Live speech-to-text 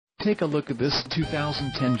Take a look at this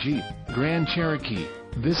 2010 Jeep Grand Cherokee.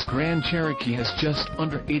 This Grand Cherokee has just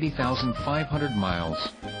under 80,500 miles.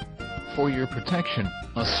 For your protection,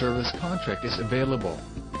 a service contract is available.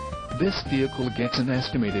 This vehicle gets an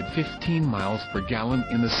estimated 15 miles per gallon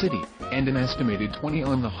in the city, and an estimated 20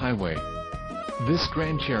 on the highway. This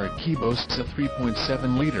Grand Cherokee boasts a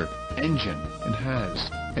 3.7-liter engine, and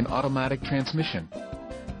has an automatic transmission.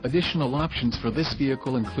 Additional options for this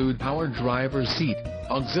vehicle include power driver's seat,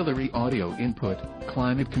 auxiliary audio input,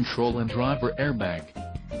 climate control and driver airbag.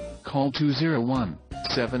 Call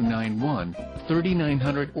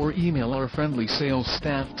 201-791-3900 or email our friendly sales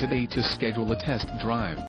staff today to schedule a test drive.